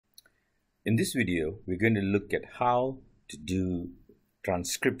In this video, we're going to look at how to do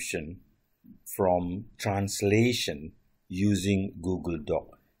transcription from translation using Google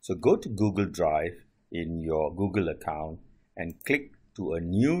Doc. So go to Google Drive in your Google account and click to a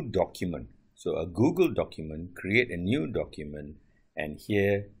new document. So a Google document, create a new document, and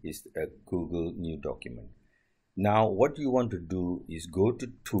here is a Google new document. Now what you want to do is go to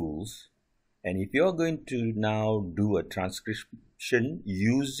Tools, and if you're going to now do a transcription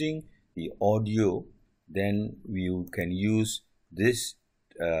using the audio, then you can use this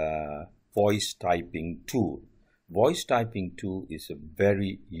voice typing tool. Voice typing tool is a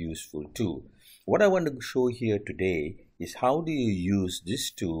very useful tool. What I want to show here today is how do you use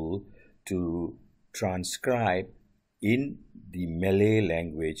this tool to transcribe in the Malay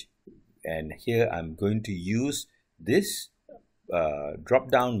language. And here I'm going to use this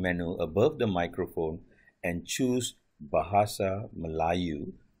drop-down menu above the microphone and choose Bahasa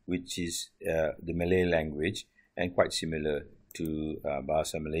Melayu, which is the Malay language and quite similar to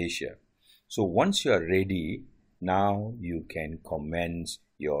Bahasa Malaysia. So once you are ready, now you can commence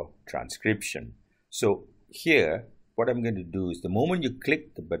your transcription. So here, what I'm going to do is the moment you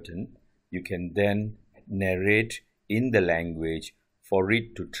click the button, you can then narrate in the language for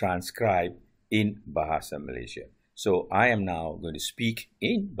it to transcribe in Bahasa Malaysia. So I am now going to speak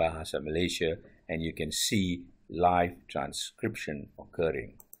in Bahasa Malaysia, and you can see live transcription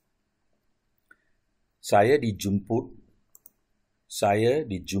occurring. Saya dijemput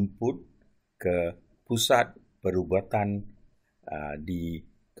ke pusat perubatan di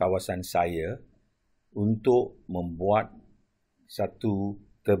kawasan saya untuk membuat satu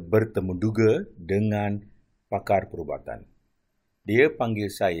bertemu juga dengan pakar perubatan. Dia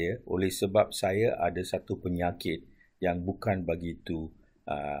panggil saya oleh sebab saya ada satu penyakit yang bukan begitu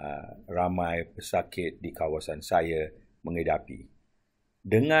ramai pesakit di kawasan saya menghadapi.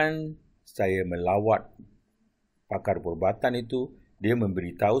 Dengan saya melawat pakar perubatan itu, dia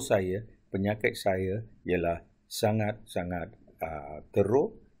memberitahu saya penyakit saya ialah sangat-sangat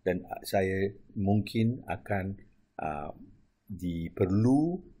teruk dan saya mungkin akan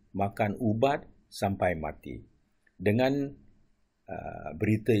diperlu makan ubat sampai mati. Dengan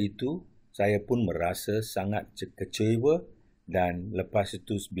berita itu, saya pun merasa sangat kecewa, dan lepas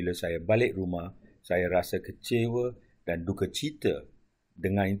itu bila saya balik rumah, saya rasa kecewa dan duka cita.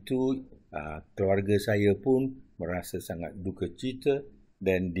 Dengan itu, keluarga saya pun merasa sangat duka cita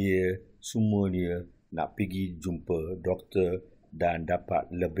dan semua dia nak pergi jumpa doktor dan dapat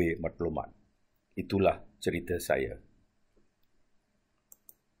lebih maklumat. Itulah cerita saya.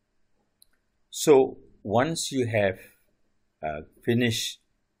 So, once you have finished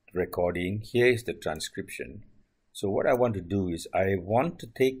recording, here is the transcription. So what I want to do is I want to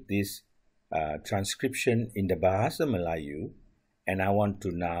take this transcription in the Bahasa Melayu, and I want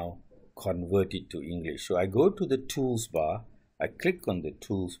to now convert it to English. So I go to the Tools bar, I click on the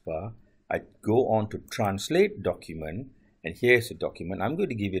Tools bar, I go on to Translate Document, and here's the document. I'm going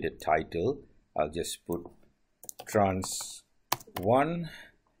to give it a title. I'll just put Trans 1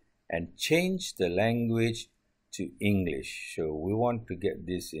 and change the language to English. So we want to get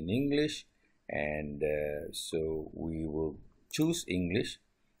this in English, and so we will choose English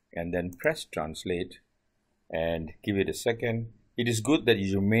and then press Translate and give it a second. It is good that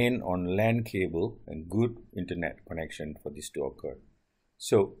you remain on LAN cable and good internet connection for this to occur.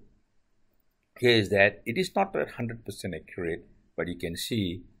 So here is that. It is not 100% accurate, but you can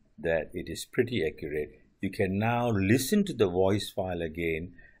see that it is pretty accurate. You can now listen to the voice file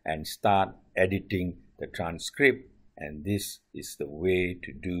again and start editing the transcript, and this is the way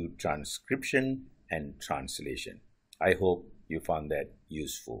to do transcription and translation. I hope you found that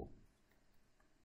useful.